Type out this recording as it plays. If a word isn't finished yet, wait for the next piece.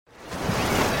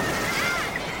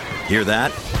Hear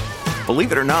that?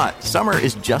 Believe it or not, summer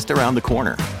is just around the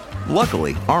corner.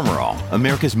 Luckily, Armor All,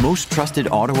 America's most trusted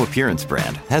auto appearance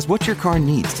brand, has what your car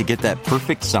needs to get that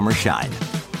perfect summer shine.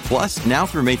 Plus, now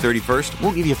through May 31st,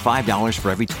 we'll give you $5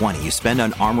 for every $20 you spend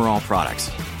on Armor All products.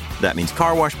 That means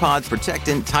car wash pods,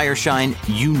 protectant, tire shine,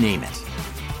 you name it.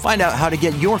 Find out how to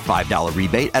get your $5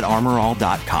 rebate at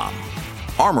armorall.com.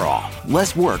 Armor All,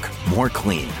 less work, more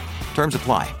clean. Terms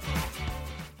apply.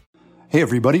 Hey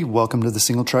everybody, welcome to the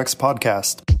Single Tracks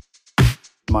Podcast.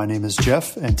 My name is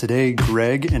Jeff, and today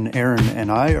Greg and Aaron and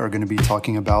I are going to be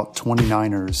talking about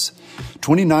 29ers.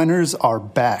 29ers are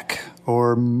back,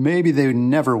 or maybe they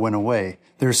never went away.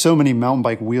 There are so many mountain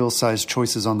bike wheel size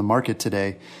choices on the market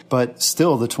today, but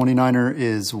still the 29er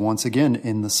is once again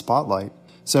in the spotlight.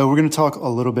 So we're going to talk a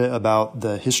little bit about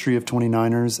the history of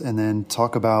 29ers and then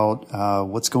talk about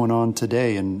what's going on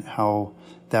today and how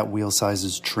that wheel size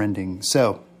is trending.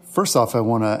 So first off, I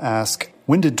want to ask,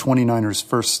 when did 29ers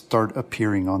first start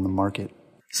appearing on the market?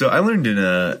 So I learned in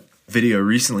a video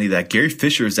recently that Gary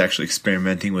Fisher is actually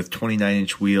experimenting with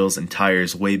 29-inch wheels and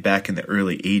tires way back in the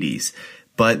early 80s.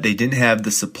 But they didn't have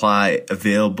the supply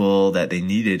available that they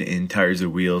needed in tires or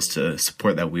wheels to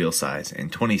support that wheel size. And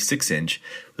 26-inch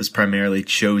was primarily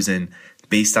chosen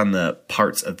based on the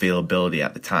parts availability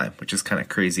at the time, which is kind of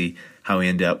crazy how we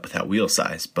ended up with that wheel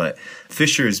size. But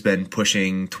Fisher has been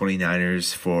pushing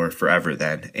 29ers for forever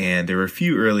then. And there were a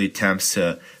few early attempts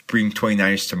to bring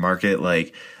 29ers to market,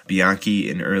 like Bianchi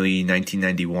in early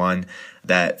 1991,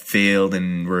 that failed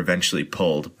and were eventually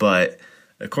pulled. But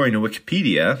according to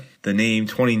Wikipedia, the name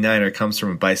 29er comes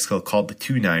from a bicycle called the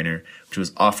 29er, which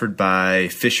was offered by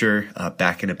Fisher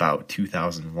back in about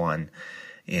 2001.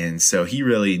 And so he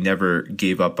really never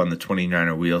gave up on the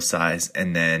 29er wheel size.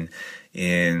 And then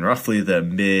in roughly the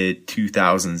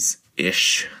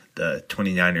mid-2000s-ish, the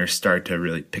 29er started to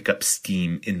really pick up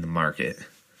steam in the market.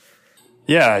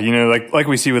 Yeah, you know, like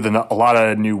we see with a lot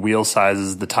of new wheel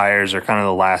sizes, the tires are kind of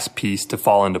the last piece to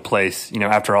fall into place. You know,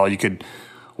 after all, you could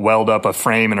weld up a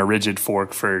frame and a rigid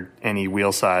fork for any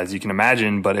wheel size you can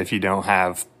imagine, but if you don't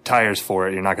have tires for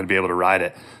it, you're not going to be able to ride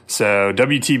it. So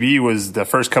WTB was the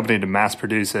first company to mass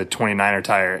produce a 29er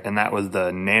tire, and that was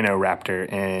the Nano Raptor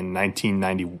in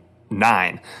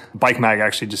 1999. Bike Mag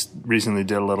actually just recently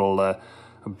did a little a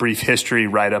brief history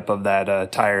write-up of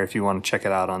that tire if you want to check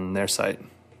it out on their site.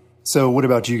 So what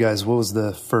about you guys? What was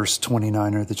the first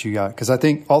 29er that you got? Because I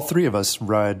think all three of us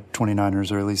ride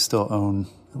 29ers, or at least still own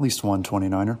at least one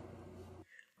 29er.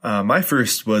 My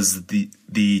first was the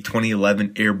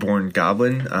 2011 Airborne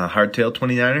Goblin hardtail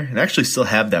 29er, and I actually still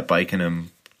have that bike, and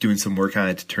I'm doing some work on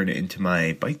it to turn it into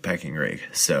my bike packing rig.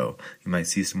 So you might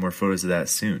see some more photos of that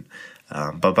soon.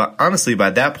 But honestly,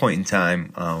 by that point in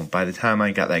time, by the time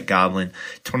I got that Goblin,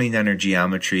 29er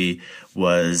geometry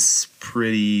was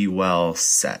pretty well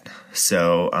set.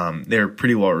 So they were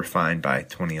pretty well refined by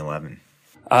 2011.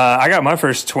 I got my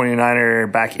first 29er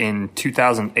back in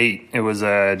 2008. It was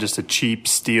just a cheap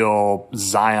steel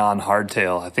Zion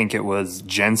hardtail. I think it was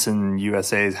Jensen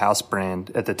USA's house brand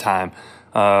at the time.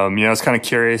 I was kind of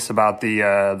curious about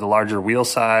the larger wheel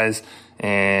size,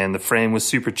 and the frame was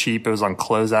super cheap. It was on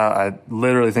closeout. I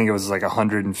literally think it was like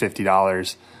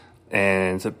 $150.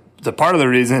 And the part of the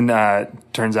reason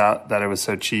turns out that it was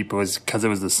so cheap was because it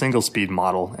was the single speed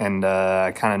model, and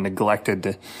I kind of neglected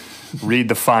to read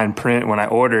the fine print when I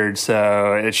ordered.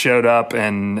 So it showed up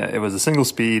and it was a single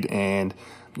speed, and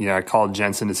I called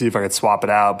Jensen to see if I could swap it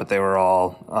out, but they were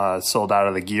all sold out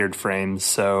of the geared frames.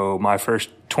 So my first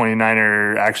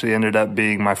 29er actually ended up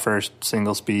being my first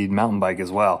single speed mountain bike as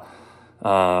well.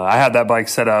 I had that bike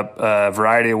set up a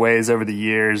variety of ways over the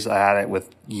years. I had it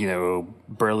with,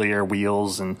 burlier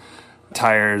wheels and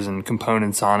tires and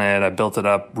components on it. I built it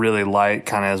up really light,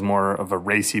 kind of as more of a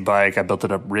racy bike. I built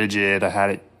it up rigid. I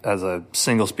had it as a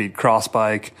single speed cross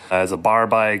bike, as a bar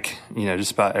bike,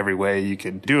 just about every way you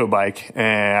could do a bike.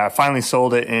 And I finally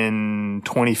sold it in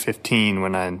 2015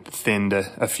 when I thinned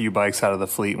a few bikes out of the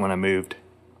fleet when I moved.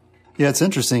 Yeah, it's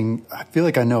interesting. I feel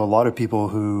like I know a lot of people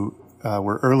who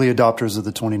were early adopters of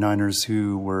the 29ers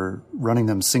who were running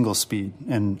them single speed.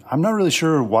 And I'm not really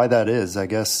sure why that is. I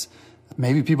guess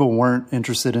maybe people weren't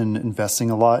interested in investing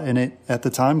a lot in it at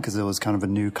the time because it was kind of a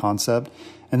new concept.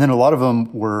 And then a lot of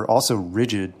them were also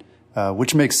rigid,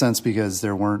 which makes sense because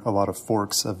there weren't a lot of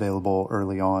forks available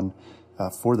early on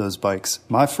for those bikes.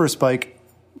 My first bike,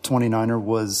 29er,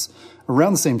 was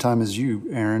around the same time as you,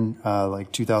 Aaron,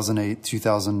 like 2008,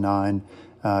 2009.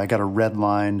 I got a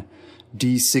Redline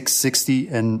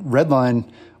D660, and Redline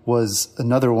was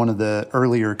another one of the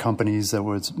earlier companies that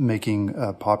was making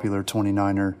a popular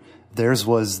 29er. Theirs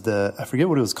was I forget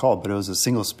what it was called, but it was a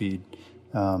single speed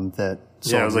that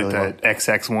Yeah, it was really like the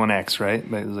XX1X, right?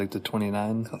 It was like the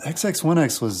 29.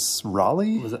 XX1X was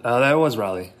Raleigh? That was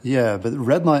Raleigh. Yeah, but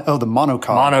Redline, the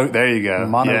monocog. There you go.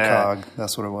 Monocog,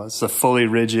 that's what it was. It's a fully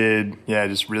rigid,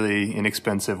 just really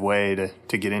inexpensive way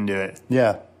to get into it.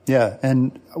 Yeah.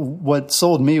 And what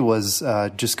sold me was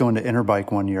just going to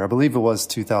Interbike one year. I believe it was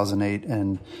 2008,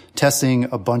 and testing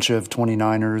a bunch of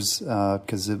 29ers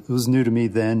because it was new to me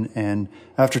then. And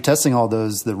after testing all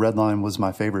those, the Redline was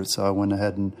my favorite, so I went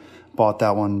ahead and bought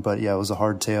that one. But yeah, it was a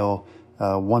hardtail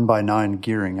 1x9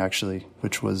 gearing actually,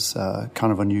 which was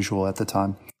kind of unusual at the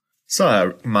time. Saw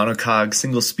a monocog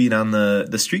single speed on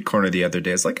the street corner the other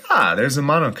day. It's like, there's a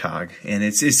monocog. And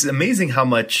it's amazing how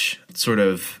much sort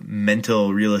of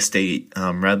mental real estate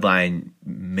Redline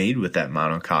made with that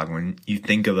monocog. When you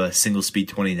think of a single speed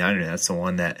 29er, that's the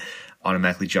one that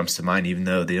automatically jumps to mind, even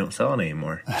though they don't sell it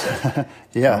anymore. So,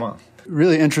 yeah.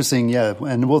 Really interesting, yeah.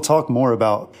 And we'll talk more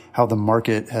about how the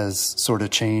market has sort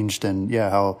of changed and,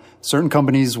 how certain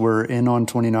companies were in on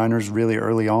 29ers really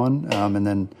early on. And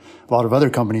then a lot of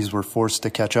other companies were forced to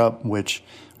catch up, which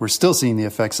we're still seeing the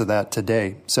effects of that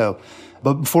today. So,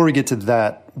 but before we get to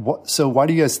that, so why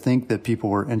do you guys think that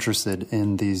people were interested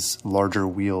in these larger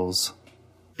wheels?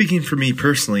 Speaking for me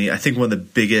personally, I think one of the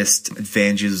biggest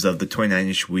advantages of the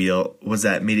 29-inch wheel was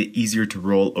that it made it easier to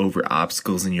roll over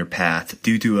obstacles in your path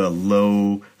due to a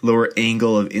lower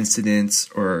angle of incidence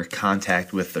or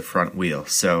contact with the front wheel.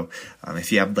 So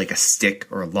if you have like a stick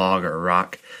or a log or a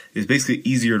rock, it was basically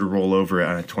easier to roll over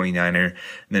on a 29er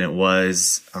than it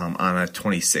was on a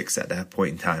 26 at that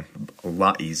point in time. A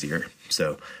lot easier.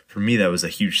 So for me, that was a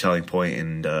huge selling point,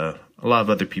 and a lot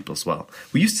of other people as well.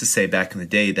 We used to say back in the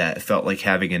day that it felt like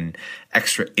having an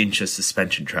extra inch of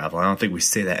suspension travel. I don't think we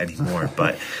say that anymore,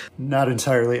 but not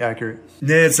entirely accurate.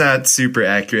 It's not super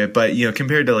accurate, but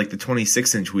compared to like the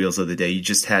 26-inch wheels of the day, you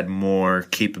just had more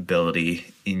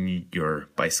capability in your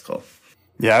bicycle.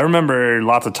 Yeah, I remember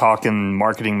lots of talk in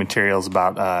marketing materials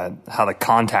about how the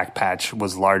contact patch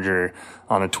was larger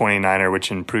on a 29er,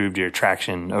 which improved your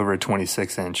traction over a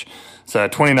 26-inch. So a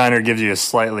 29er gives you a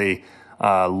slightly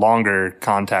longer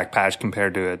contact patch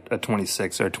compared to a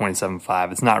 26 or a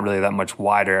 27.5. It's not really that much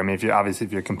wider. I mean,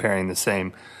 if you're comparing the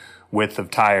same width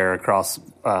of tire across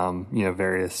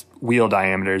various wheel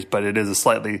diameters, but it is a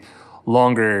slightly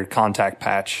longer contact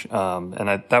patch,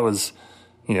 and that was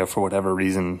for whatever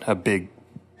reason a big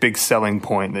selling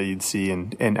point that you'd see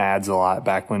in ads a lot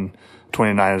back when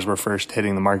 29ers were first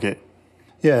hitting the market.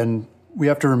 Yeah, and we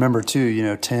have to remember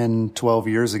too, 10, 12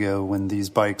 years ago when these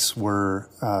bikes were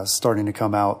starting to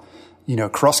come out,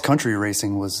 cross-country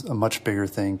racing was a much bigger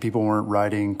thing. People weren't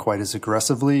riding quite as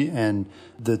aggressively, and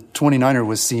the 29er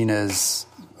was seen as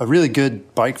a really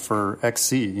good bike for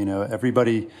XC.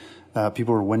 Everybody,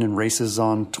 people were winning races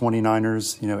on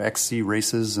 29ers, XC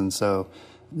races, and so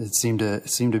it seemed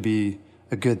to be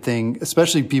a good thing,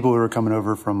 especially people who were coming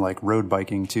over from like road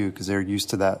biking too, because they're used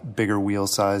to that bigger wheel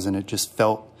size, and it just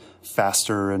felt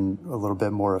faster and a little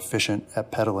bit more efficient at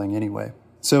pedaling anyway.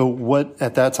 So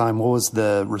at that time, what was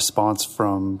the response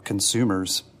from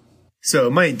consumers? So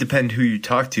it might depend who you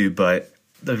talk to, but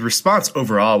the response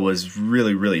overall was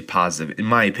really, really positive, in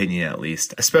my opinion at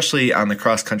least. Especially on the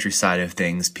cross-country side of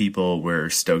things, people were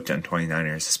stoked on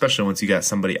 29ers, especially once you got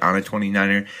somebody on a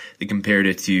 29er. They compared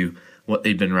it to what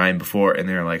they'd been riding before, and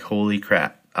they're like, holy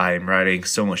crap, I'm riding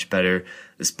so much better.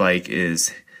 This bike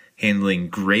is handling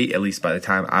great, at least by the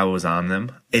time I was on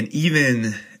them. And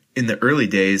even in the early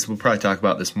days, we'll probably talk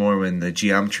about this more, when the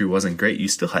geometry wasn't great, you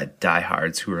still had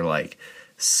diehards who were like,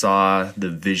 saw the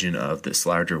vision of this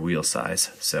larger wheel size.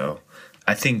 So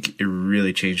I think it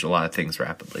really changed a lot of things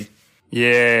rapidly.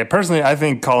 Yeah, personally, I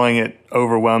think calling it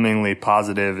overwhelmingly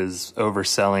positive is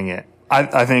overselling it.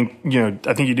 I think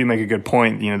you do make a good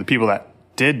point. The people that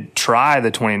did try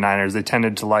the 29ers, they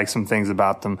tended to like some things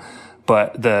about them,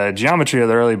 but the geometry of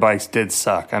the early bikes did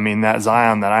suck. I mean, that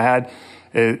Zion that I had,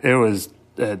 it was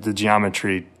the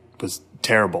geometry was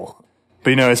terrible.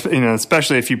 But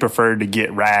especially if you prefer to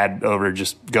get rad over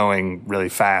just going really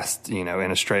fast, in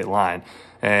a straight line.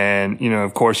 And,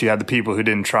 of course, you had the people who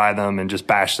didn't try them and just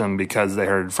bashed them because they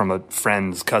heard from a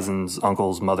friend's, cousin's,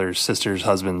 uncle's, mother's, sister's,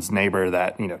 husband's neighbor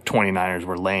that, 29ers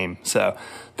were lame. So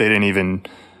they didn't even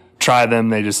try them.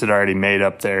 They just had already made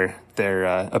up their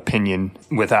opinion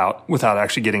without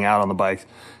actually getting out on the bike.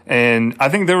 And I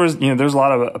think there's a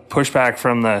lot of pushback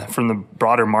from the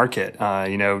broader market.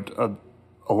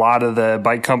 A lot of the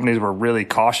bike companies were really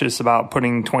cautious about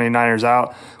putting 29ers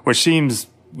out, which seems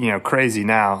crazy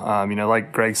now.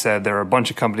 Like Greg said, there were a bunch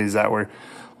of companies that were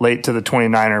late to the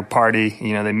 29er party.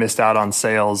 They missed out on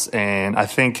sales. And I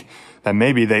think that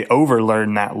maybe they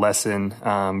overlearned that lesson,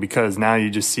 because now you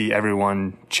just see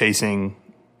everyone chasing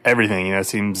everything. It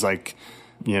seems like,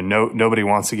 nobody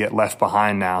wants to get left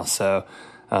behind now. So,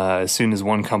 as soon as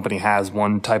one company has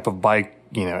one type of bike,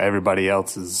 everybody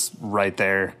else is right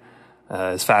there,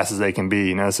 as fast as they can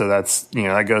be, so that's,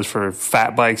 that goes for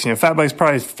fat bikes. Fat bikes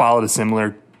probably followed a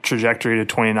similar trajectory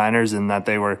to 29ers in that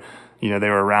they were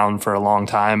around for a long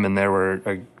time, and there were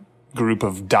a group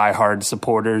of diehard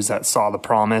supporters that saw the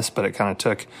promise, but it kind of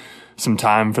took some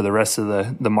time for the rest of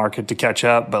the market to catch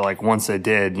up. But like once they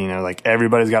did, like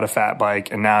everybody's got a fat bike,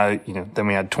 and now, then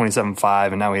we had 27.5,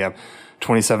 and now we have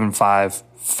 27.5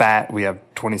 fat, we have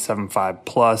 27.5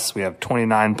 plus, we have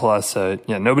 29 plus. So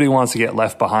nobody wants to get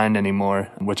left behind anymore,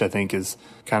 which I think has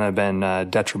kind of been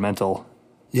detrimental.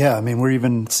 Yeah, I mean, we're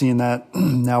even seeing that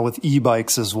now with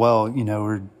e-bikes as well.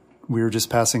 We were just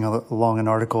passing along an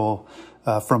article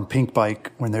from Pink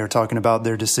Bike when they were talking about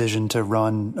their decision to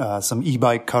run some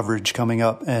e-bike coverage coming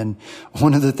up. And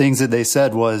one of the things that they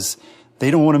said was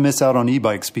they don't want to miss out on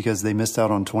e-bikes because they missed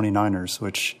out on 29ers,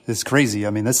 which is crazy. I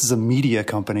mean, this is a media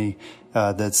company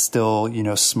that's still,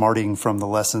 smarting from the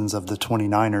lessons of the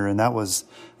 29er. And that was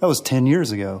 10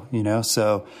 years ago,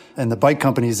 So, and the bike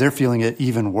companies, they're feeling it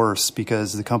even worse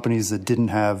because the companies that didn't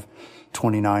have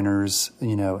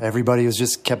 29ers, everybody was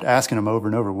just kept asking them over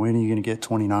and over, when are you going to get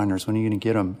 29ers? When are you going to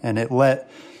get them? And it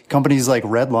let companies like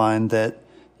Redline that,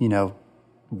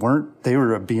 they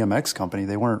were a BMX company.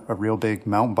 They weren't a real big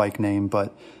mountain bike name,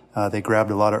 but they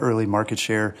grabbed a lot of early market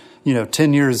share.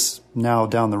 10 years now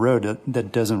down the road,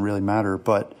 that doesn't really matter,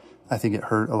 but I think it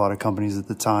hurt a lot of companies at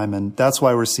the time. And that's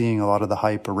why we're seeing a lot of the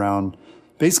hype around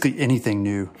basically anything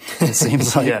new. It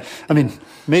seems like, Yeah. I mean,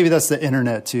 maybe that's the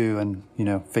internet too. And,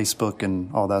 Facebook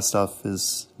and all that stuff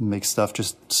makes stuff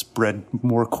just spread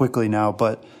more quickly now.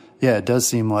 But yeah, it does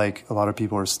seem like a lot of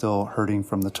people are still hurting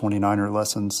from the 29er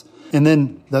lessons. And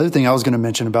then the other thing I was going to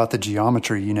mention about the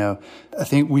geometry, I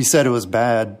think we said it was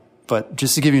bad, but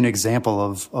just to give you an example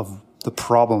of the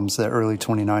problems that early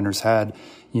 29ers had,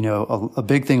 a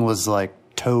big thing was like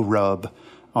toe rub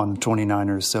on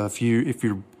 29ers. So if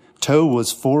your toe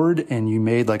was forward and you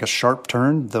made like a sharp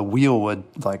turn, the wheel would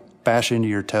like bash into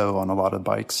your toe on a lot of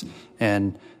bikes.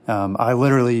 And I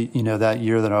literally, that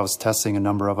year that I was testing a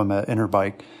number of them at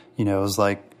Interbike, it was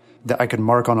like I could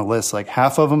mark on a list, like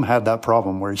half of them had that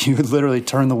problem where you would literally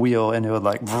turn the wheel and it would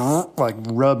like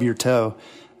rub your toe.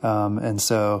 And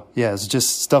so, yeah, it's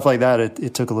just stuff like that.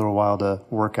 It took a little while to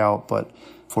work out, but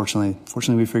fortunately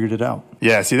we figured it out.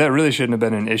 Yeah. See, that really shouldn't have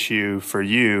been an issue for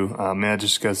you. It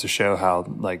just goes to show how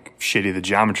like shitty the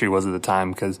geometry was at the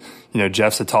time. Cause,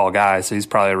 Jeff's a tall guy, so he's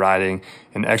probably riding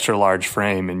an extra large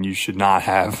frame, and you should not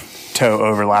have toe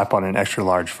overlap on an extra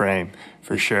large frame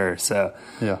for sure. So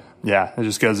yeah, it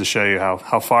just goes to show you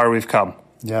how far we've come.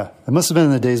 Yeah. It must have been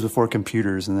in the days before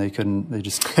computers, and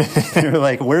they were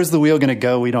like, where's the wheel going to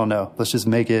go? We don't know. Let's just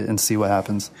make it and see what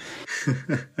happens.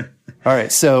 All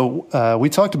right. So, we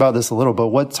talked about this a little, but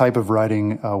what type of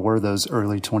riding were those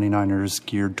early 29ers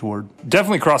geared toward?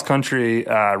 Definitely cross country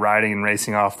riding and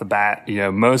racing off the bat.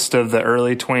 Most of the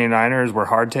early 29ers were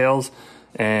hardtails,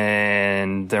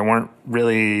 and there weren't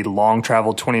really long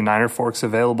travel 29er forks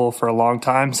available for a long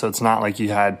time. So it's not like you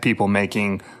had people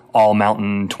making all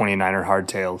mountain 29er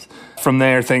hardtails. From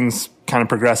there, things kind of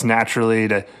progressed naturally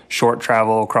to short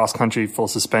travel, cross country, full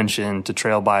suspension, to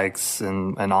trail bikes,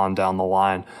 and on down the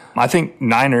line. I think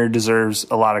Niner deserves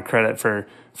a lot of credit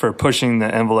for pushing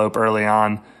the envelope early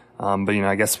on. But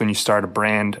I guess when you start a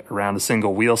brand around a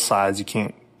single wheel size, you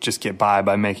can't just get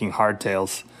by making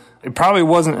hardtails. It probably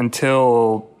wasn't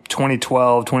until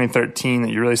 2012, 2013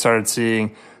 that you really started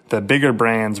seeing the bigger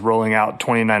brands rolling out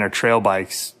 29er trail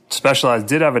bikes. Specialized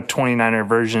did have a 29er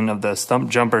version of the Stump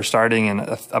Jumper starting in,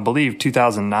 I believe,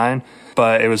 2009,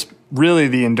 but it was really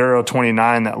the Enduro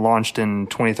 29 that launched in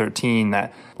 2013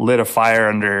 that lit a fire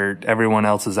under everyone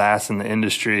else's ass in the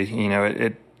industry.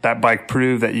 That bike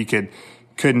proved that you could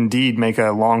indeed make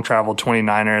a long travel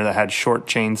 29er that had short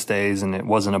chain stays and it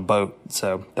wasn't a boat.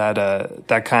 So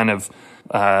that kind of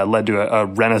led to a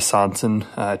renaissance in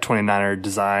 29er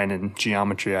design and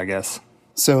geometry, I guess.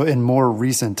 So in more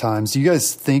recent times, do you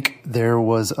guys think there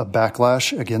was a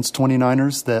backlash against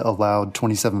 29ers that allowed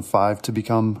 27.5 to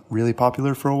become really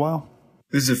popular for a while?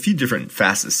 There's a few different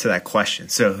facets to that question.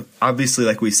 So obviously,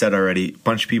 like we said already, a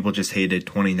bunch of people just hated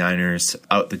 29ers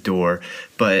out the door.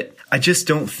 But I just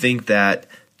don't think that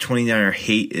 29er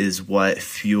hate is what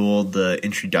fueled the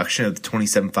introduction of the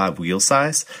 27.5 wheel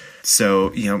size. So,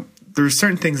 there are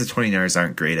certain things that 29ers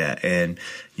aren't great at and,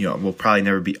 will probably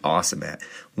never be awesome at.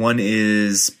 One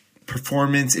is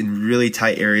performance in really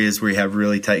tight areas where you have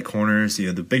really tight corners.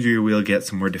 The bigger your wheel gets,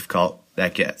 the more difficult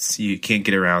that gets. You can't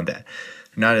get around that.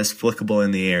 Not as flickable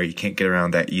in the air. You can't get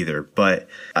around that either. But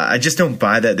I just don't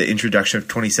buy that the introduction of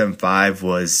 27.5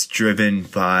 was driven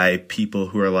by people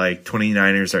who are like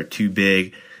 29ers are too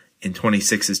big and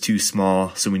 26 is too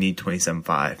small, so we need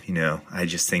 27.5. You know, I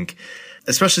just think,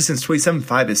 especially since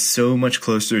 27.5 is so much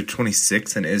closer to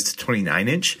 26 than it is to 29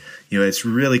 inch. You know, it's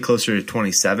really closer to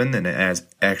 27 than it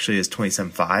actually is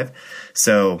 27.5.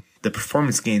 So the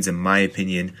performance gains, in my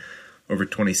opinion, over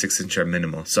 26 inch are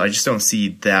minimal. So I just don't see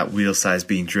that wheel size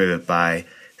being driven by,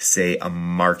 say, a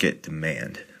market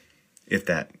demand, if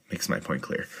that makes my point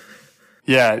clear.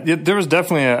 Yeah, there was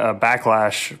definitely a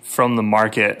backlash from the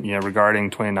market, regarding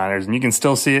 29ers, and you can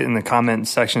still see it in the comment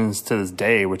sections to this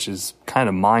day, which is kind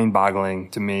of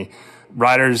mind-boggling to me.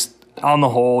 Riders, on the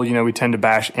whole, we tend to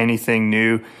bash anything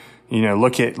new.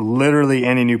 Look at literally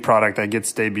any new product that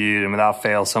gets debuted, and without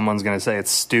fail, someone's going to say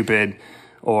it's stupid,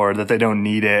 or that they don't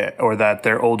need it, or that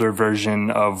their older version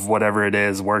of whatever it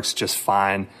is works just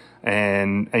fine.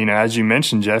 And, as you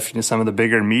mentioned, Jeff, some of the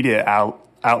bigger media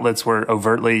outlets were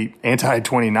overtly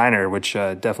anti-29er, which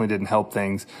definitely didn't help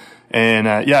things. And,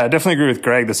 I definitely agree with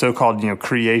Greg. The so-called,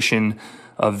 creation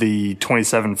of the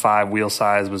 27.5 wheel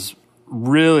size was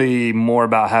really more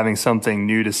about having something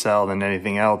new to sell than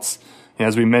anything else.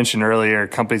 As we mentioned earlier,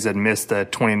 companies had missed the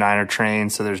 29er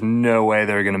train, so there's no way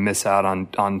they're going to miss out on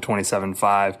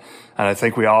 27.5. And I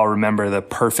think we all remember the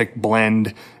perfect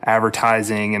blend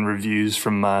advertising and reviews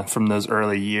from those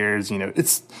early years.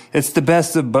 It's the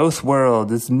best of both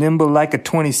worlds. It's nimble like a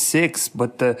 26,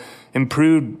 but the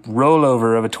improved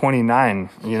rollover of a 29.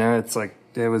 It's like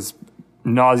it was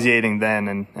nauseating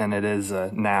then, and it is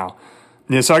now.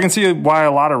 Yeah, so I can see why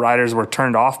a lot of riders were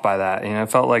turned off by that. It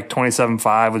felt like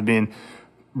 27.5 was being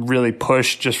really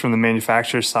pushed just from the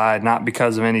manufacturer side, not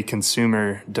because of any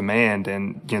consumer demand.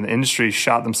 And, the industry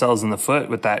shot themselves in the foot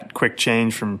with that quick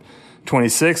change from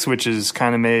 26, which has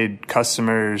kind of made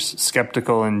customers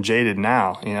skeptical and jaded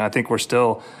now. I think we're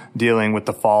still dealing with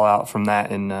the fallout from that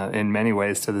in many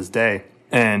ways to this day.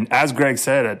 And as Greg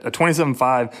said, a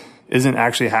 27.5 isn't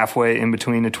actually halfway in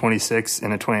between a 26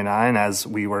 and a 29, as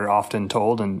we were often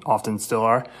told and often still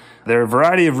are. There are a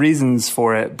variety of reasons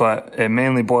for it, but it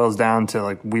mainly boils down to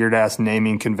like weird ass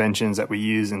naming conventions that we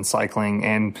use in cycling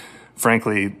and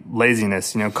frankly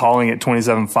laziness, calling it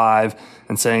 27.5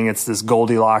 and saying it's this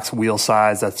Goldilocks wheel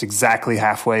size that's exactly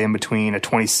halfway in between a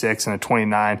 26 and a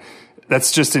 29.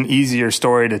 That's just an easier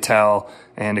story to tell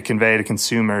and to convey to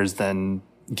consumers than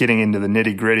getting into the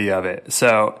nitty gritty of it.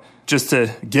 So just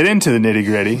to get into the nitty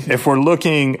gritty, if we're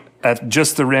looking at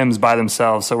just the rims by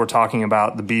themselves, so we're talking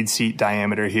about the bead seat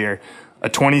diameter here,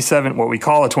 what we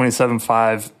call a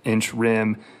 27.5 inch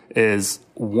rim is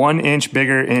 1 inch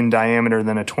bigger in diameter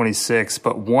than a 26,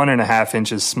 but 1.5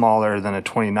 inches smaller than a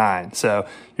 29. So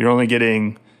you're only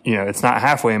getting, it's not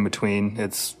halfway in between.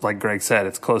 It's like Greg said,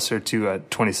 it's closer to a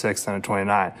 26 than a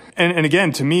 29. And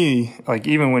again, to me, like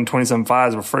even when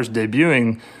 27.5s were first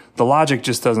debuting, the logic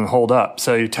just doesn't hold up.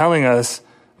 So you're telling us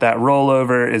that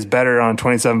rollover is better on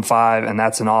 27.5 and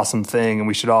that's an awesome thing and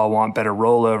we should all want better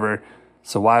rollover.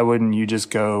 So why wouldn't you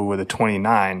just go with a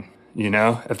 29,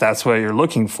 if that's what you're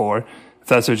looking for, if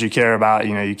that's what you care about,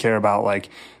 you care about like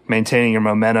maintaining your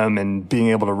momentum and being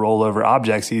able to roll over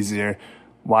objects easier.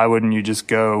 Why wouldn't you just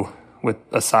go with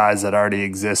a size that already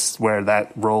exists where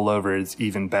that rollover is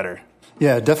even better?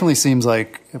 Yeah, it definitely seems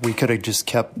like we could have just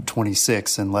kept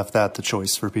 26 and left that the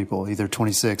choice for people, either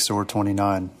 26 or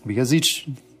 29, because each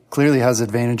clearly has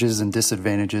advantages and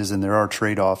disadvantages, and there are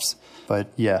trade-offs.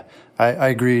 But yeah, I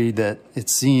agree that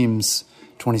it seems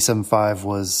 27.5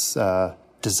 was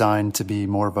designed to be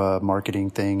more of a marketing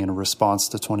thing and a response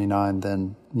to 29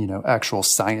 than, actual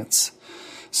science.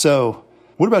 So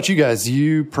what about you guys? Do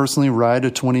you personally ride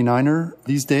a 29er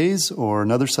these days or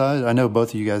another size? I know both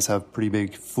of you guys have pretty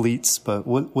big fleets, but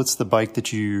what's the bike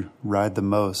that you ride the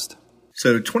most?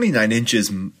 So 29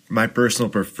 inches, my personal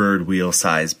preferred wheel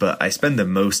size, but I spend the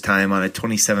most time on a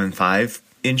 27.5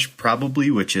 inch probably,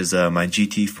 which is my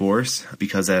GT Force,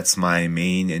 because that's my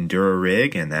main enduro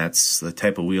rig and that's the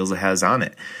type of wheels it has on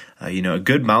it. A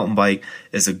good mountain bike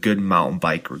is a good mountain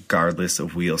bike regardless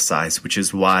of wheel size, which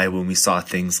is why when we saw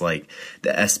things like the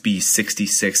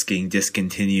SB66 getting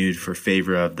discontinued for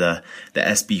favor of the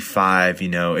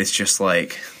SB5, it's just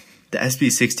like the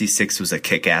SB66 was a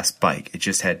kick-ass bike. It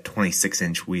just had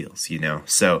 26-inch wheels,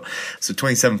 So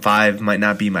 27.5 might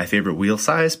not be my favorite wheel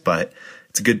size, but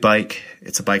it's a good bike.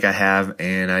 It's a bike I have,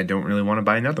 and I don't really want to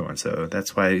buy another one. So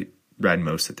that's why I ride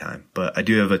most of the time. But I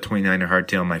do have a 29er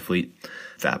hardtail in my fleet,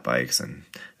 fat bikes, and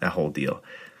that whole deal.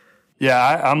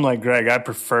 Yeah, I'm like Greg. I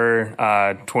prefer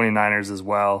 29ers as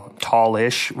well.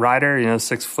 Tallish rider,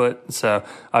 6 foot. So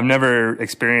I've never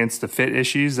experienced the fit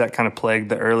issues that kind of plagued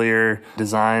the earlier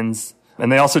designs.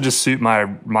 And they also just suit my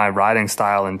riding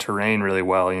style and terrain really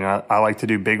well. I like to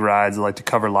do big rides. I like to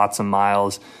cover lots of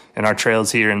miles. And our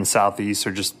trails here in the Southeast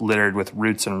are just littered with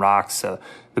roots and rocks. So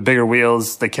the bigger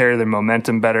wheels, they carry their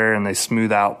momentum better and they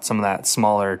smooth out some of that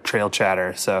smaller trail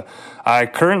chatter. So I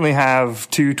currently have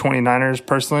two 29ers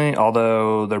personally,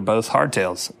 although they're both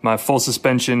hardtails. My full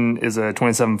suspension is a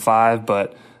 27.5,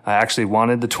 but I actually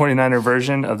wanted the 29er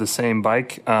version of the same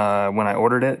bike when I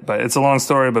ordered it. But it's a long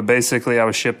story, but basically I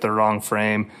was shipped the wrong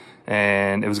frame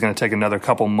and it was going to take another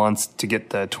couple months to get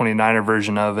the 29er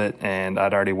version of it. And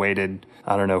I'd already waited,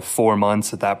 4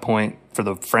 months at that point for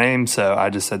the frame. So I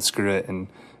just said, screw it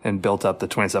and built up the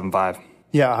 27.5.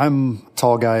 Yeah, I'm a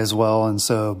tall guy as well, and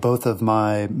so both of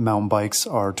my mountain bikes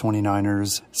are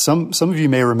 29ers. Some of you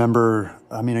may remember,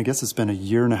 I guess it's been a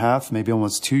year and a half, maybe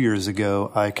almost 2 years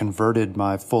ago, I converted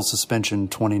my full suspension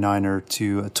 29er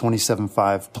to a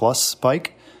 27.5 plus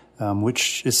bike,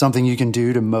 which is something you can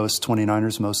do to most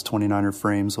 29ers. Most 29er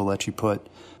frames will let you put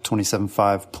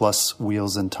 27.5 plus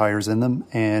wheels and tires in them.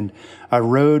 And I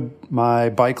rode my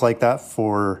bike like that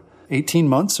for 18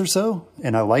 months or so,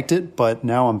 and I liked it, but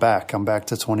now I'm back. I'm back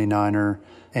to 29er.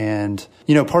 And,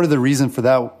 part of the reason for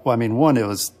that, one, it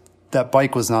was that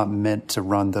bike was not meant to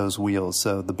run those wheels.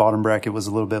 So the bottom bracket was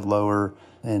a little bit lower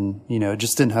and, it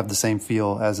just didn't have the same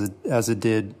feel as it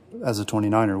did as a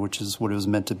 29er, which is what it was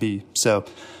meant to be. So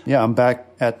yeah, I'm back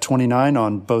at 29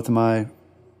 on both of my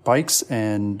bikes.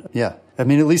 And yeah, at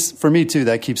least for me too,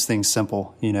 that keeps things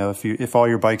simple. If all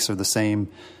your bikes are the same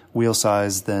wheel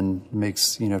size, then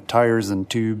makes, tires and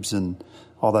tubes and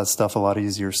all that stuff a lot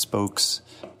easier, spokes.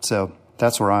 So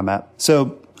that's where I'm at.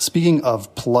 So speaking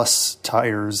of plus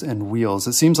tires and wheels,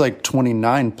 it seems like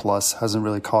 29 plus hasn't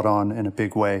really caught on in a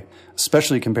big way,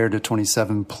 especially compared to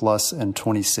 27 plus and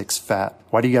 26 fat.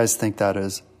 Why do you guys think that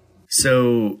is?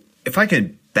 So if I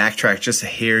could backtrack just a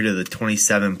hair to the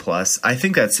 27 plus, I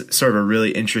think that's sort of a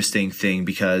really interesting thing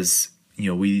because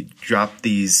we dropped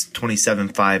these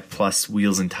 27.5 plus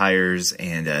wheels and tires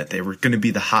and they were going to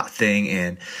be the hot thing.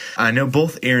 And I know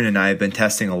both Aaron and I have been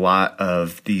testing a lot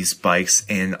of these bikes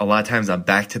and a lot of times on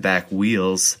back-to-back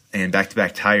wheels and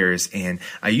back-to-back tires. And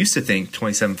I used to think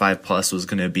 27.5 plus was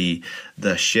going to be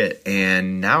the shit.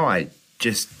 And now I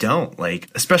just don't,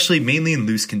 especially mainly in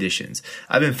loose conditions.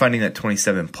 I've been finding that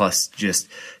 27 plus just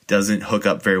doesn't hook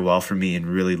up very well for me in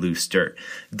really loose dirt.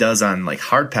 It does on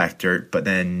hard packed dirt, but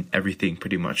then everything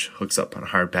pretty much hooks up on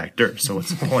hard packed dirt. So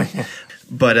what's the point?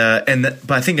 But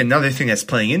I think another thing that's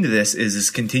playing into this is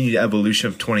this continued evolution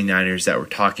of 29ers that we're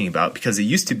talking about, because it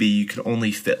used to be you could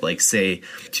only fit say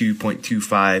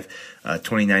 2.25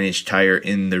 29-inch tire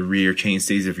in the rear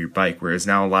chainstays of your bike, whereas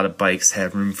now a lot of bikes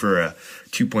have room for a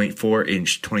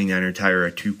 2.4-inch 29er tire,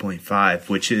 a 2.5,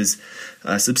 which is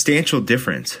a substantial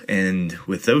difference. And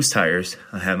with those tires,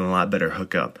 I have a lot better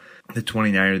hookup, the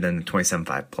 29er than the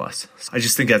 27.5 plus. I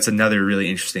just think that's another really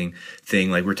interesting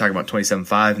thing. We're talking about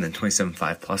 27.5 and then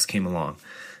 27.5 plus came along.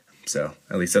 So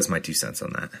at least that's my 2 cents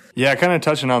on that. Yeah, kind of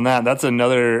touching on that. That's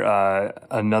another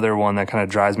one that kind of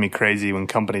drives me crazy when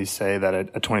companies say that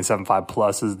a 27.5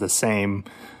 plus is the same.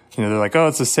 They're like, oh,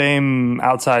 it's the same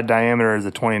outside diameter as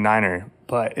a 29er,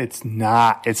 but it's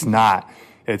not. It's not.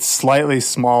 It's slightly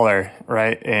smaller,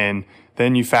 right? And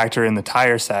then you factor in the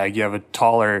tire sag. You have a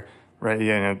taller, right?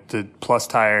 The plus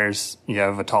tires, you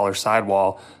have a taller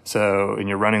sidewall. So, and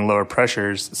you're running lower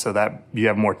pressures so that you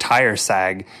have more tire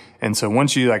sag. And so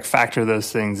once you factor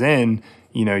those things in,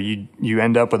 you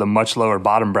end up with a much lower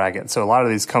bottom bracket. So a lot of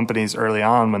these companies early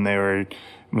on when they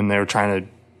were trying to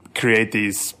create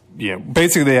these,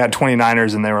 basically they had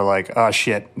 29ers and they were like, oh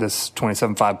shit, this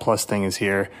 27.5 plus thing is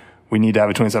here. We need to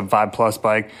have a 27.5 plus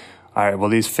bike. All right, well,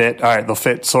 these fit. All right, they'll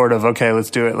fit sort of. Okay,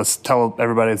 let's do it. Let's tell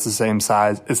everybody it's the same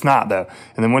size. It's not though.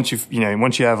 And then once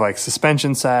you have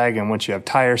suspension sag and once you have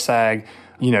tire sag,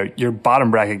 your bottom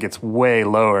bracket gets way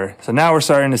lower. So now we're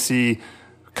starting to see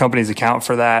companies account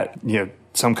for that.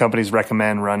 Some companies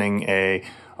recommend running a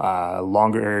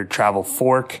longer travel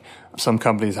fork. Some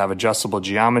companies have adjustable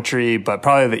geometry, but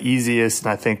probably the easiest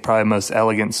and I think probably most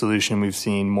elegant solution we've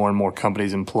seen more and more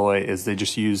companies employ is they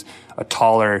just use a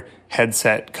taller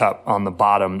headset cup on the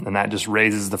bottom, and that just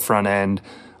raises the front end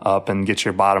up and gets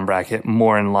your bottom bracket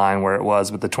more in line where it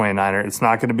was with the 29er. It's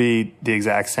not going to be the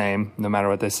exact same no matter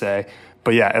what they say.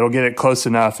 But yeah, it'll get it close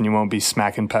enough and you won't be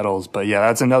smacking pedals. But yeah,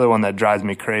 that's another one that drives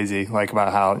me crazy.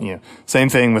 About how, same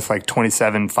thing with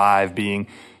 27.5 being,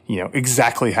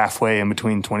 exactly halfway in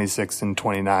between 26 and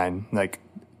 29.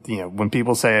 when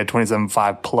people say a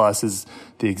 27.5 plus is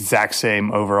the exact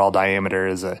same overall diameter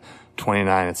as a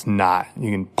 29, it's not.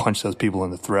 You can punch those people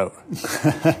in the throat.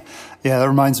 Yeah, that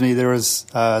reminds me, there was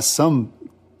some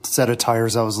set of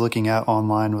tires I was looking at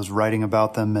online, was writing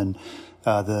about them, and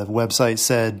the website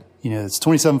said, it's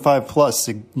 27.5 plus,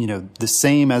 the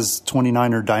same as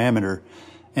 29er diameter.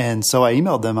 And so I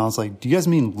emailed them. I was like, do you guys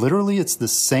mean literally it's the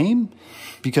same?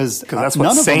 Because that's what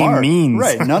none of same them are. means.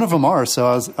 Right. None of them are. So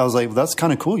I was like, well, that's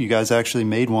kind of cool. You guys actually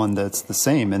made one that's the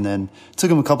same. And then it took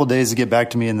them a couple of days to get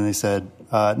back to me. And then they said,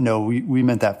 no, we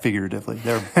meant that figuratively.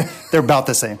 They're about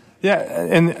the same. Yeah.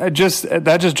 And that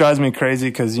just drives me crazy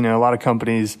because, a lot of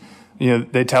companies,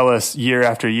 they tell us year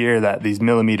after year that these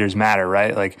millimeters matter,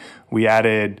 right? Like we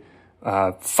added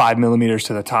 5 millimeters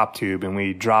to the top tube and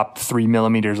we dropped 3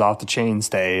 millimeters off the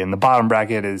chainstay and the bottom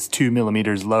bracket is 2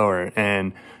 millimeters lower.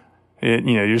 And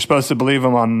you're supposed to believe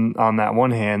them on that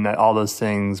one hand that all those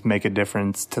things make a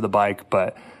difference to the bike,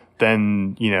 but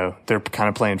then, they're kind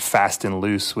of playing fast and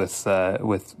loose with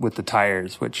the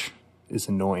tires, which is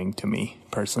annoying to me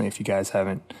personally, if you guys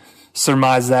haven't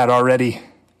surmised that already.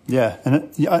 Yeah.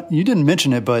 And you didn't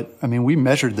mention it, but I mean, we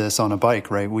measured this on a bike,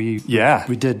 right? We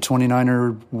did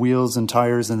 29er wheels and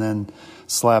tires and then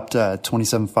slapped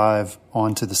 27.5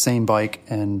 onto the same bike.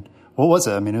 And what was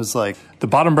it? I mean, it was like the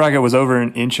bottom bracket was over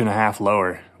 1.5 inches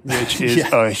lower, which is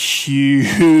a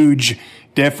huge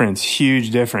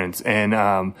difference.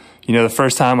 And, the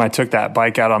first time I took that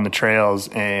bike out on the trails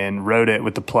and rode it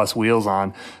with the plus wheels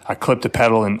on, I clipped a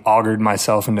pedal and augured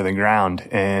myself into the ground.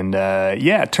 And,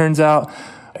 it turns out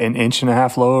 1.5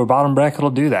 inches lower bottom bracket will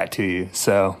do that to you.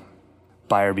 So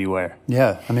buyer beware.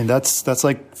 Yeah. I mean, that's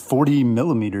like 40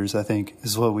 millimeters, I think,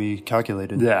 is what we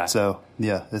calculated. Yeah. So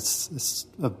yeah, it's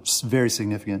very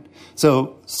significant.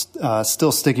 So,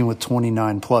 still sticking with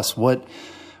 29 plus, what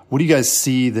do you guys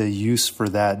see the use for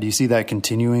that? Do you see that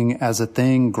continuing as a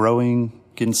thing, growing,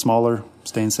 getting smaller,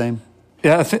 staying same?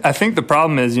 Yeah, I think the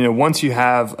problem is, once you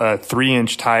have a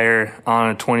 3-inch tire on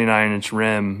a 29-inch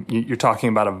rim, you're talking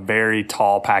about a very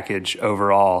tall package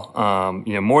overall.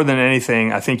 More than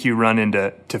anything, I think you run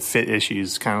into fit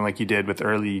issues, kind of like you did with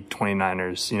early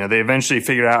 29ers. They eventually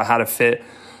figured out how to fit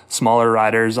smaller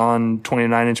riders on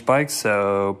 29-inch bikes,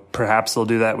 so perhaps they'll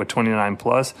do that with 29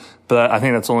 plus. But I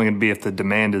think that's only going to be if the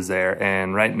demand is there.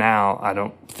 And right now, I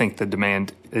don't think the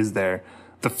demand is there.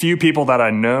 The few people that I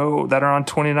know that are on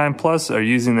 29 plus are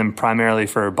using them primarily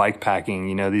for bike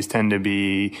packing. These tend to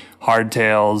be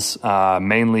hardtails,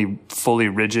 mainly fully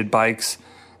rigid bikes.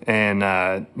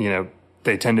 And,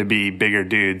 they tend to be bigger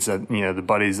dudes. The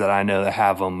buddies that I know that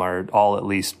have them are all at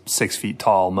least 6 feet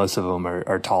tall. Most of them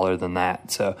are taller than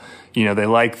that. So, they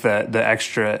like the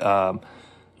extra,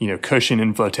 cushion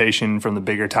and flotation from the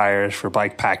bigger tires for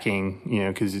bike packing,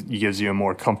 because it gives you a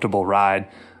more comfortable ride.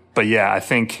 But yeah, I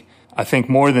think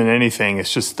more than anything,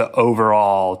 it's just the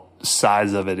overall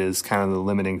size of it is kind of the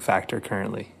limiting factor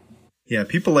currently. Yeah,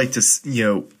 people like to,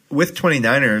 with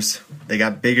 29ers, they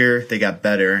got bigger, they got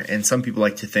better. And some people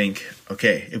like to think,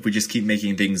 okay, if we just keep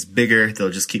making things bigger, they'll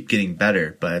just keep getting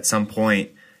better. But at some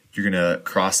point, you're going to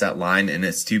cross that line and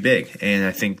it's too big. And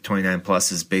I think 29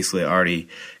 plus has basically already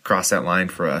crossed that line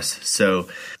for us. So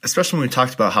especially when we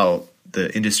talked about how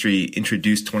the industry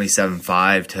introduced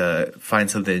 27.5 to find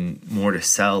something more to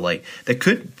sell, like that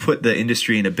could put the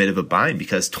industry in a bit of a bind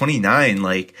because 29,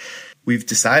 like we've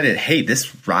decided, hey,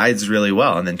 this rides really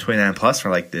well. And then 29 plus, we're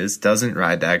like, this doesn't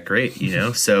ride that great,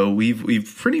 So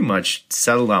we've pretty much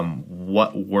settled on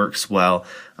what works well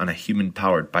on a human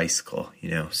powered bicycle,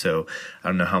 So I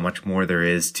don't know how much more there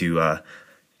is to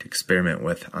experiment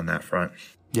with on that front.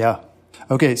 Yeah.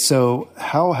 Okay, so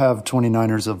how have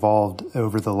 29ers evolved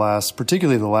over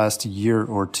particularly the last year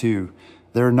or two?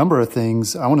 There are a number of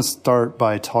things. I want to start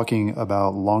by talking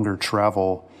about longer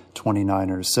travel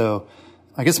 29ers. So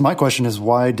I guess my question is,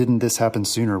 why didn't this happen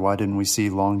sooner? Why didn't we see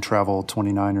long travel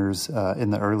 29ers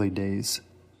in the early days?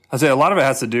 I'd say a lot of it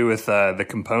has to do with the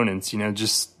components,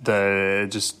 just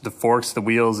the forks, the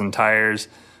wheels and tires,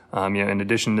 in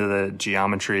addition to the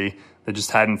geometry. They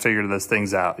just hadn't figured those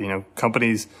things out.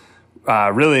 Companies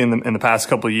really in the past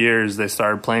couple of years, they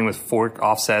started playing with fork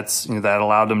offsets, that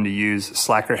allowed them to use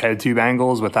slacker head tube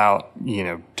angles without,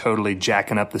 totally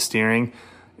jacking up the steering.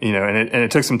 And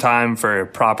it took some time for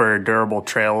proper durable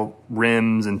trail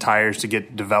rims and tires to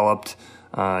get developed.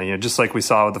 Just like we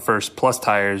saw with the first plus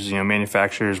tires,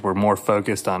 manufacturers were more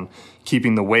focused on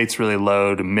keeping the weights really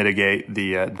low to mitigate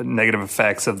the negative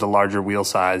effects of the larger wheel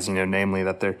size, namely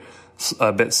that they're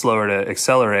a bit slower to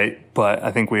accelerate. But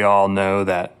I think we all know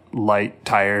that light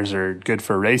tires are good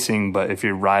for racing, but if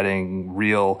you're riding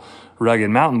real rugged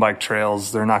mountain bike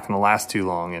trails, they're not going to last too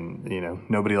long. And,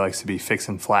 nobody likes to be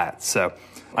fixing flats. So,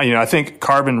 I think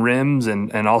carbon rims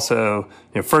and also,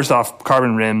 first off,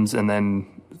 carbon rims and then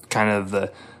kind of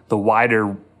the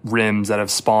wider rims that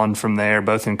have spawned from there,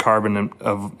 both in carbon and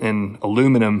in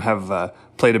aluminum, have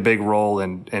played a big role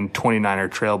in 29er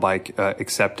trail bike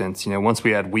acceptance. Once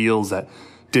we had wheels that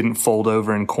didn't fold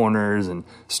over in corners and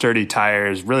sturdy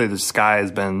tires, really the sky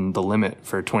has been the limit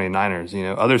for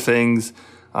 29ers. Other things,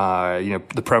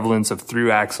 the prevalence of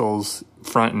through axles,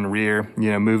 front and rear,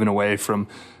 moving away from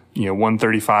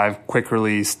 135 quick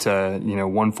release to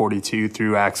 142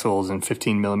 through axles and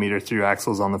 15 millimeter through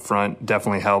axles on the front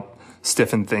definitely help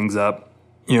stiffen things up.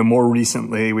 More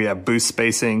recently we have boost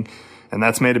spacing, and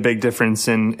that's made a big difference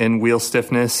in wheel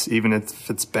stiffness, even if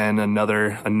it's been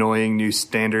another annoying new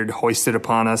standard hoisted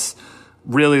upon us.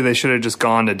 Really, they should have just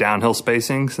gone to downhill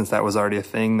spacing, since that was already a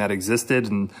thing that existed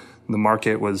and the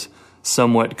market was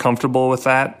somewhat comfortable with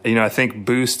that. I think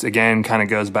boost again kind of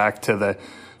goes back to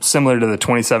similar to the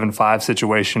 27.5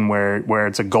 situation where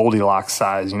it's a Goldilocks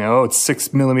size. It's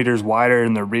 6 millimeters wider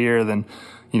in the rear than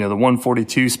the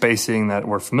 142 spacing that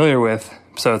we're familiar with.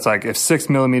 So it's like, if 6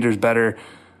 millimeters better,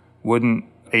 wouldn't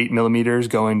 8 millimeters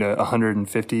going to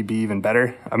 150 be even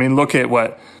better? I mean, look at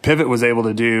what Pivot was able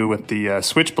to do with the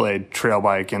Switchblade trail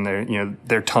bike and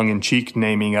their tongue-in-cheek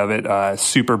naming of it,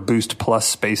 Super Boost Plus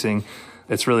spacing.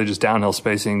 It's really just downhill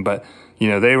spacing, but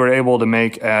they were able to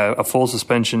make a full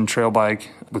suspension trail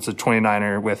bike with a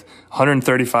 29er with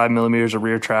 135 millimeters of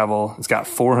rear travel. It's got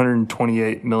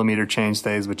 428 millimeter chain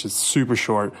stays, which is super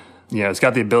short. It's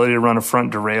got the ability to run a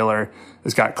front derailleur.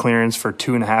 It's got clearance for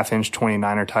 2.5 inch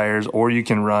 29er tires, or you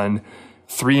can run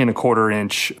 3.25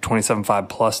 inch 27.5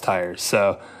 plus tires.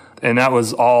 So, and that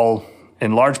was all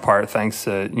in large part thanks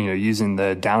to, using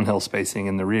the downhill spacing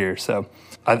in the rear. So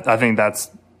I think that's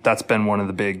been one of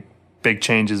the big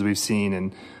changes we've seen,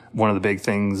 and one of the big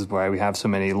things why we have so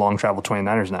many long travel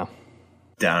 29ers now.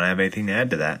 Don't have anything to add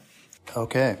to that.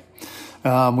 Okay.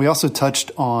 We also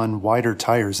touched on wider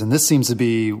tires, and this seems to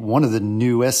be one of the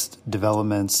newest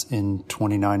developments in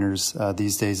 29ers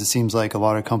these days. It seems like a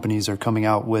lot of companies are coming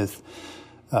out with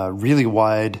really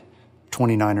wide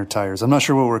 29er tires. I'm not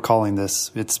sure what we're calling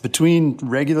this. It's between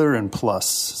regular and plus,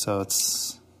 so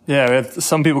it's... Yeah,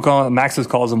 some people Maxxis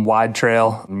calls them wide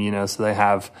trail, so they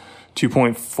have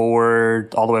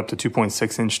 2.4 all the way up to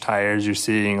 2.6 inch tires. You're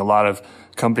seeing a lot of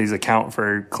companies account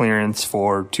for clearance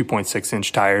for 2.6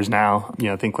 inch tires now.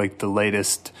 I think like the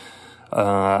latest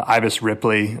Ibis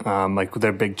Ripley, like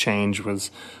their big change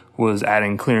was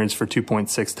adding clearance for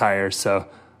 2.6 tires. So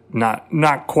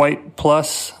not quite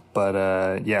plus,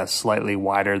 but slightly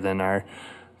wider than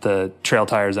the trail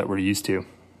tires that we're used to.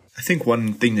 I think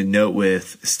one thing to note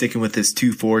with sticking with this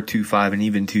 2.4, 2.5, and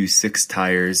even 2.6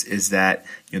 tires is that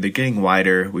they're getting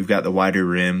wider. We've got the wider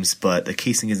rims, but the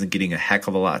casing isn't getting a heck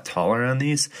of a lot taller on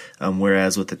these.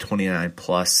 Whereas with the 29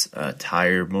 plus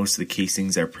tire, most of the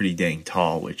casings are pretty dang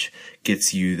tall, which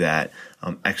gets you that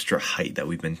extra height that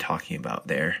we've been talking about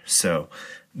there. So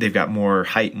they've got more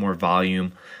height, more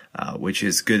volume, which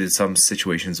is good in some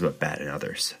situations but bad in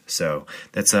others. So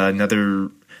that's another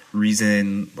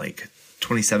reason, like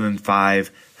 27.5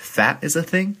 fat is a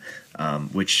thing,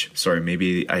 which, sorry,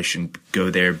 maybe I shouldn't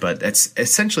go there, but that's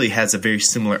essentially has a very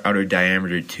similar outer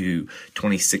diameter to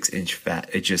 26 inch fat.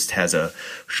 It just has a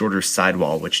shorter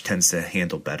sidewall, which tends to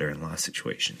handle better in a lot of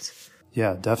situations.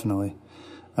 Yeah, definitely.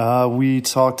 We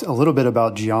talked a little bit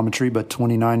about geometry, but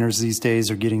 29ers these days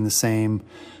are getting the same,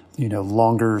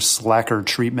 longer, slacker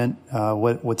treatment.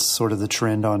 What's sort of the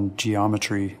trend on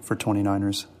geometry for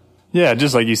 29ers? Yeah,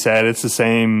 just like you said, it's the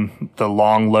same, the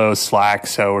long, low, slack.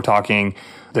 So we're talking,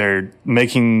 they're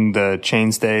making the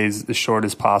chain stays as short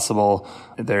as possible.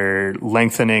 They're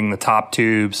lengthening the top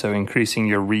tube, so increasing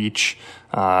your reach,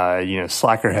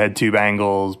 slacker head tube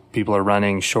angles. People are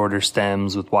running shorter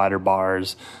stems with wider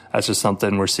bars. That's just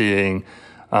something we're seeing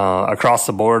across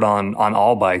the board on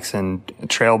all bikes and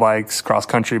trail bikes,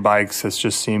 cross-country bikes. This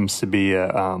just seems to be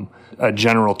a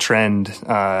general trend,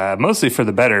 mostly for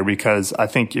the better, because I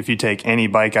think if you take any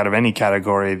bike out of any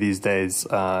category these days,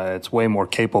 it's way more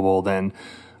capable than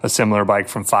a similar bike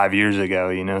from 5 years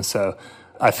ago, So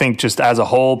I think just as a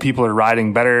whole, people are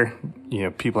riding better,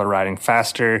 people are riding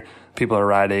faster, people are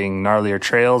riding gnarlier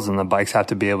trails, and the bikes have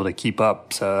to be able to keep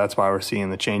up. So that's why we're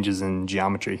seeing the changes in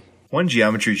geometry. One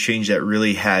geometry change that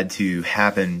really had to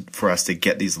happen for us to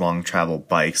get these long travel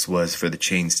bikes was for the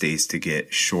chainstays to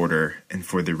get shorter and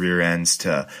for the rear ends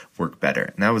to work better.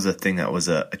 And that was a thing that was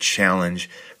a challenge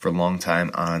for a long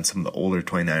time on some of the older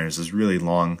 29ers, is really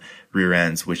long rear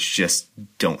ends, which just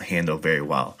don't handle very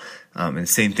well. And the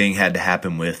same thing had to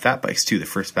happen with fat bikes too. The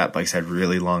first fat bikes had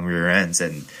really long rear ends,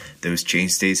 and those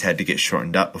chainstays had to get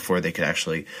shortened up before they could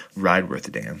actually ride worth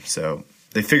a damn. So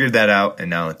they figured that out, and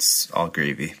now it's all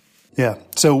gravy. Yeah.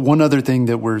 So one other thing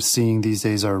that we're seeing these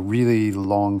days are really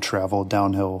long travel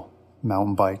downhill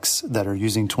mountain bikes that are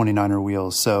using 29er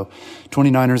wheels. So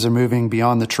 29ers are moving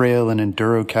beyond the trail and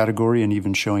enduro category and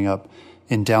even showing up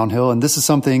in downhill. And this is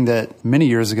something that many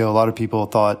years ago, a lot of people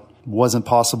thought wasn't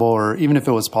possible, or even if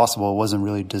it was possible, it wasn't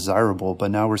really desirable. But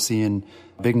now we're seeing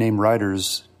big name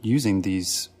riders using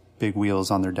these big wheels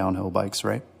on their downhill bikes,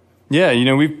 right? Yeah.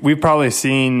 We've probably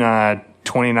seen,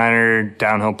 29er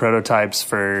downhill prototypes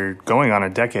for going on a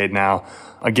decade now.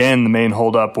 Again, the main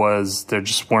holdup was there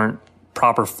just weren't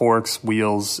proper forks,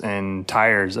 wheels, and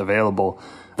tires available.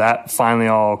 That finally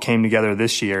all came together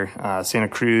this year. Santa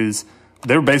Cruz,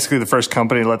 they were basically the first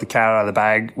company to let the cat out of the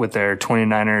bag with their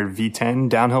 29er V10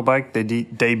 downhill bike. They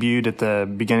debuted at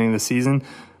the beginning of the season.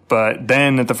 But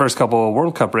then at the first couple of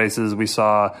World Cup races, we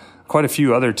saw quite a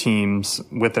few other teams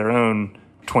with their own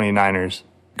 29ers.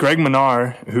 Greg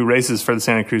Menard, who races for the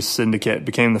Santa Cruz Syndicate,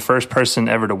 became the first person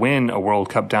ever to win a World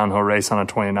Cup downhill race on a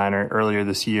 29er earlier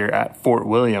this year at Fort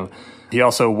William. He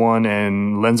also won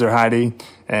in Lenzerheide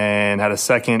and had a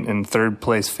second and third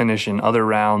place finish in other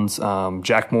rounds.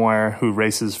 Jack Moore, who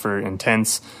races for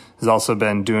Intense, has also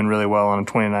been doing really well on a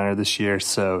 29er this year.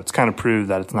 So it's kind of proved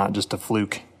that it's not just a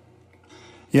fluke.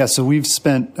 Yeah, so we've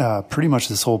spent pretty much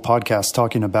this whole podcast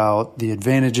talking about the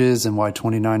advantages and why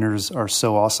 29ers are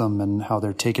so awesome and how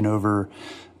they're taking over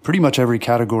pretty much every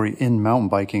category in mountain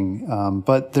biking.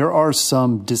 But there are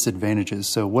some disadvantages.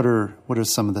 So what are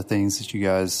some of the things that you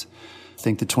guys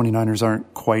think the 29ers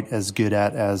aren't quite as good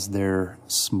at as their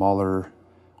smaller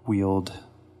wheeled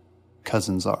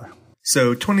cousins are?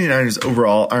 So 29ers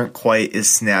overall aren't quite as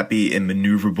snappy and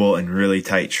maneuverable in really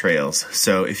tight trails.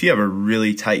 So if you have a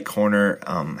really tight corner,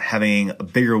 having a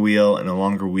bigger wheel and a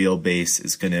longer wheelbase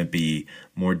is going to be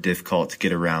more difficult to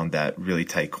get around that really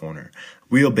tight corner.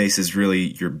 Wheelbase is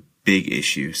really your big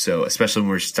issue. So especially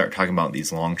when we start talking about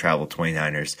these long travel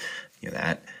 29ers,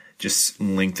 that just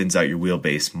lengthens out your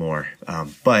wheelbase more.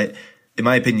 But in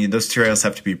my opinion, those trails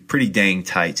have to be pretty dang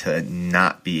tight to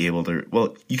not be able to,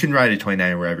 well, you can ride a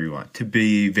 29er wherever you want, to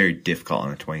be very difficult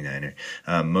on a 29er.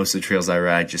 Most of the trails I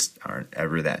ride just aren't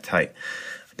ever that tight.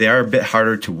 They are a bit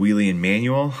harder to wheelie in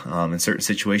manual. In certain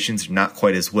situations, they're not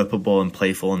quite as whippable and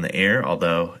playful in the air,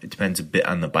 although it depends a bit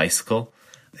on the bicycle.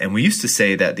 And we used to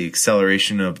say that the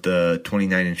acceleration of the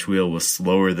 29-inch wheel was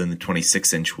slower than the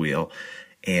 26-inch wheel,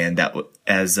 and that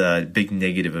as a big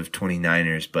negative of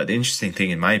 29ers. But the interesting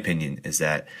thing, in my opinion, is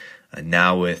that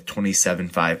now with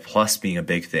 27.5 plus being a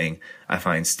big thing, I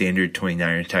find standard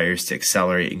 29er tires to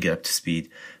accelerate and get up to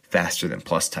speed faster than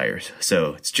plus tires.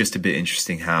 So it's just a bit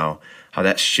interesting how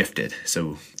that's shifted.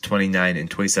 So 29 and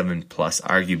 27 plus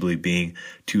arguably being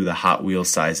two of the hot wheel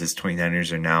sizes,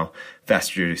 29ers are now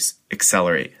faster to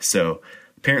accelerate. So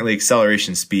apparently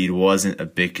acceleration speed wasn't a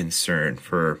big concern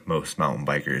for most mountain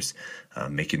bikers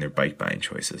making their bike buying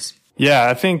choices. Yeah,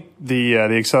 I think the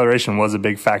acceleration was a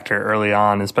big factor early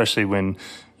on, especially when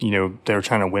they were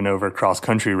trying to win over cross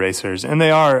country racers, and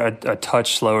they are a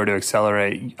touch slower to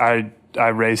accelerate. I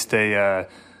raced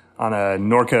on a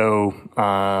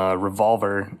Norco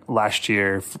Revolver last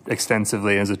year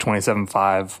extensively as a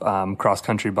 27.5 cross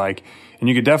country bike, and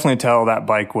you could definitely tell that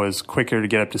bike was quicker to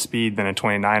get up to speed than a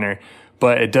 29er.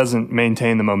 But it doesn't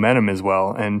maintain the momentum as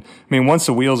well. And I mean, once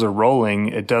the wheels are rolling,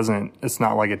 it's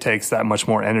not like it takes that much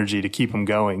more energy to keep them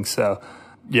going. So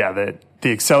yeah,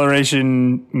 the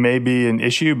acceleration may be an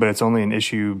issue, but it's only an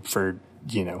issue for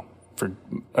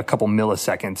a couple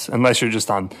milliseconds, unless you're just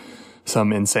on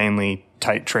some insanely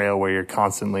tight trail where you're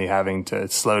constantly having to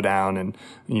slow down and,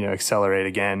 accelerate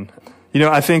again.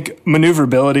 I think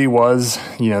maneuverability was,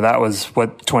 that was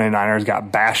what 29ers got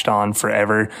bashed on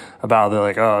forever about. They're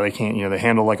like, oh, they can't, they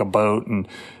handle like a boat and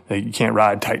you can't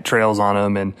ride tight trails on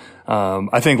them. And,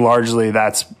 I think largely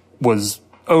was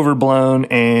overblown,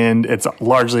 and it's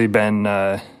largely been,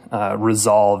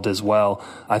 resolved as well.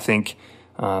 I think,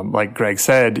 like Greg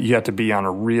said, you have to be on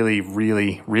a really,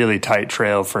 really, really tight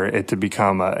trail for it to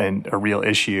become a real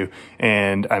issue.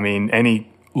 And I mean,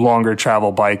 any longer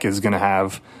travel bike is going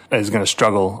to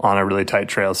struggle on a really tight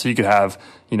trail. So you could have,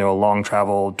 a long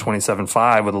travel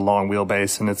 27.5 with a long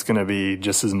wheelbase, and it's going to be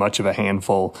just as much of a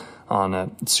handful on a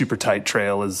super tight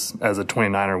trail as a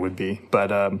 29er would be.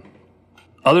 But,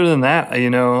 Other than that, it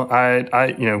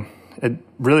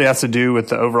really has to do with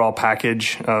the overall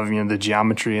package of, the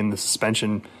geometry and the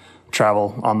suspension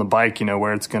travel on the bike,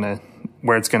 where it's going to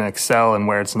excel and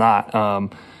where it's not.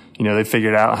 They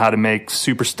figured out how to make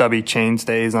super stubby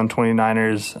chainstays on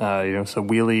 29ers. So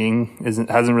wheeling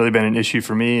hasn't really been an issue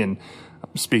for me. And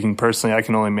speaking personally, I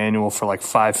can only manual for like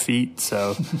 5 feet.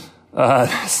 So,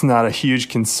 it's not a huge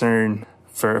concern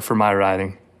for my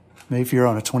riding. Maybe if you're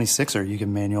on a 26er, you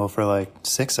can manual for like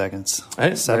 6 seconds,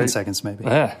 7 seconds maybe.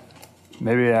 Yeah,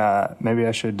 maybe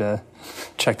I should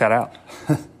check that out.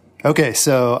 Okay,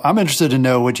 so I'm interested to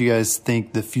know what you guys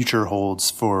think the future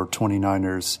holds for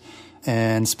 29ers.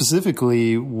 And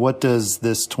specifically, what does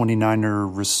this 29er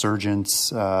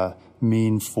resurgence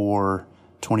mean for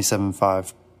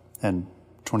 27.5 and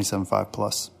 27.5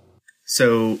 plus?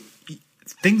 So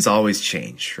things always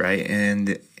change, right?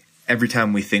 And every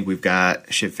time we think we've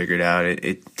got shit figured out,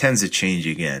 it tends to change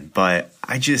again. But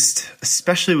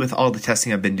especially with all the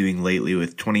testing I've been doing lately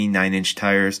with 29-inch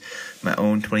tires, my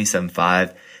own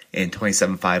 27.5 and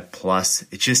 27.5 plus,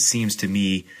 it just seems to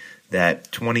me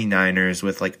that 29ers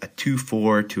with like a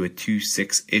 2.4 to a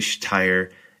 2.6-ish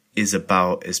tire is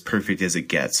about as perfect as it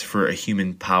gets for a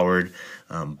human-powered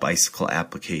bicycle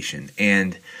application.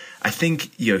 And I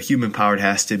think, human-powered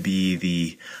has to be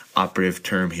the operative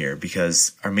term here,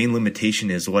 because our main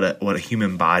limitation is what a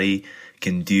human body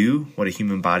can do, what a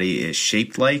human body is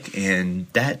shaped like, and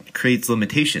that creates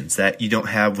limitations that you don't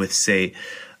have with, say,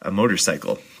 a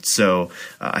motorcycle. So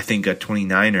I think a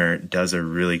 29er does a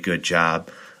really good job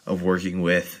of working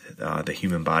with the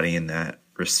human body in that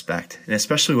respect. And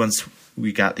especially once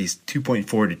we got these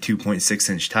 2.4 to 2.6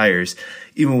 inch tires,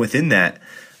 even within that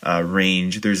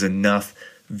range, there's enough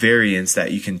variance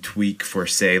that you can tweak for,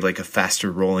 say, like a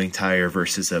faster rolling tire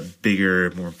versus a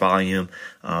bigger, more volume,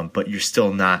 but you're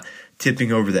still not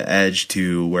tipping over the edge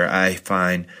to where I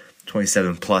find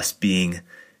 27 plus being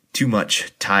too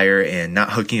much tire and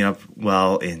not hooking up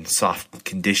well in soft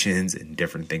conditions and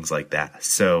different things like that.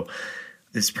 So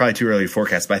it's probably too early to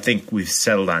forecast, but I think we've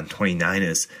settled on 29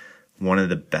 as one of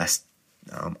the best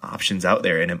options out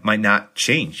there, and it might not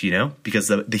change, because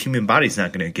the human body's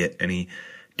not going to get any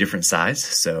different size.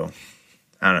 So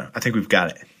I don't know. I think we've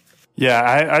got it.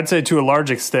 Yeah, I'd say to a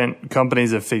large extent,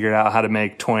 companies have figured out how to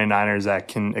make 29ers that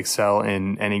can excel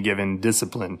in any given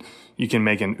discipline. You can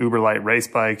make an uber light race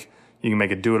bike, you can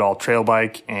make a do-it-all trail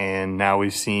bike, and now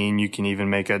we've seen you can even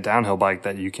make a downhill bike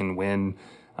that you can win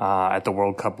at the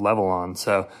World Cup level on.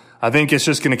 So I think it's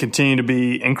just going to continue to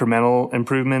be incremental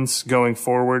improvements going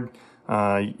forward.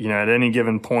 At any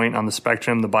given point on the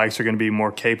spectrum, the bikes are going to be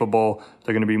more capable,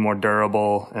 they're going to be more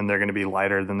durable, and they're going to be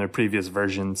lighter than their previous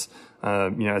versions.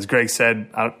 As Greg said,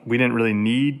 we didn't really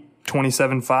need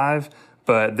 27.5,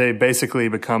 but they basically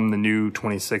become the new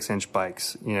 26-inch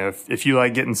bikes. If you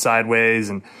like getting sideways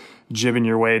and jibbing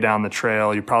your way down the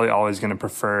trail, you're probably always going to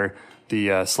prefer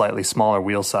the slightly smaller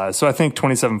wheel size. So I think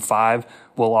 27.5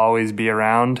 will always be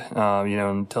around,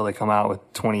 until they come out with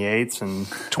 28s and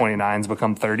 29s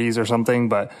become 30s or something.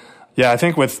 But yeah, I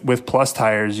think with plus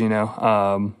tires,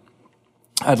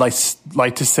 I'd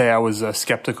like to say I was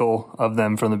skeptical of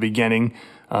them from the beginning.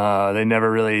 They never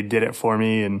really did it for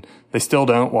me, and they still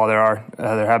don't. While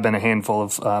there have been a handful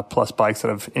of plus bikes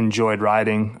that I've enjoyed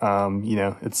riding,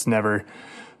 it's never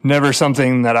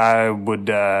something that I would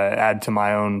add to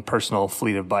my own personal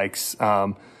fleet of bikes.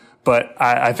 But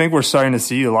I think we're starting to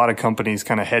see a lot of companies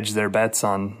kind of hedge their bets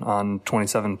on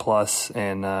 27 plus,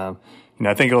 and I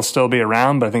think it'll still be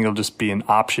around, but I think it'll just be an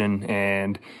option,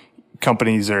 and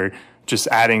companies are just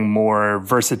adding more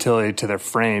versatility to their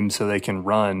frame so they can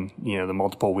run, the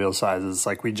multiple wheel sizes.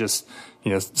 Like we just,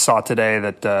 saw today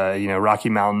that, Rocky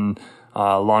Mountain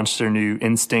launched their new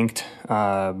Instinct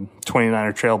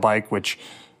 29er trail bike, which,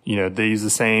 they use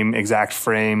the same exact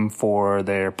frame for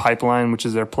their Pipeline, which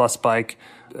is their plus bike.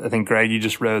 I think, Greg, you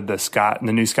just rode the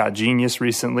new Scott Genius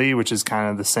recently, which is kind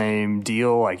of the same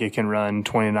deal. Like it can run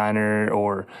 29er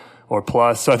or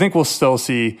plus. So I think we'll still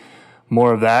see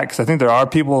more of that, because I think there are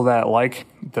people that like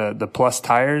the plus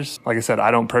tires. Like I said, I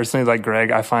don't personally like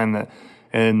Greg. I find that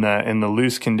in the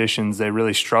loose conditions, they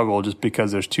really struggle just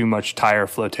because there's too much tire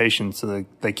flotation. So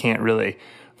they can't really,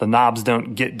 the knobs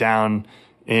don't get down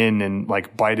in and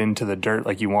like bite into the dirt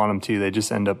like you want them to. They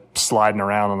just end up sliding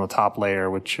around on the top layer,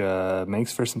 which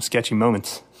makes for some sketchy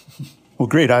moments. Well,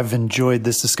 great. I've enjoyed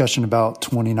this discussion about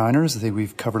 29ers. I think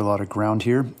we've covered a lot of ground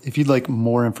here. If you'd like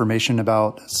more information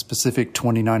about specific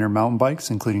 29er mountain bikes,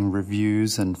 including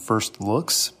reviews and first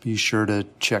looks, be sure to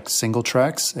check Single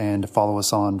Tracks and follow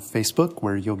us on Facebook,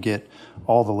 where you'll get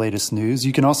all the latest news.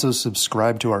 You can also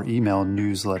subscribe to our email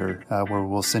newsletter, where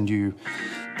we'll send you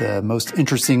the most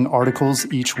interesting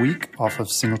articles each week off of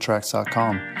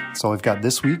singletracks.com. That's all we've got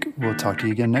this week. We'll talk to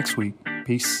you again next week.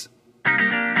 Peace.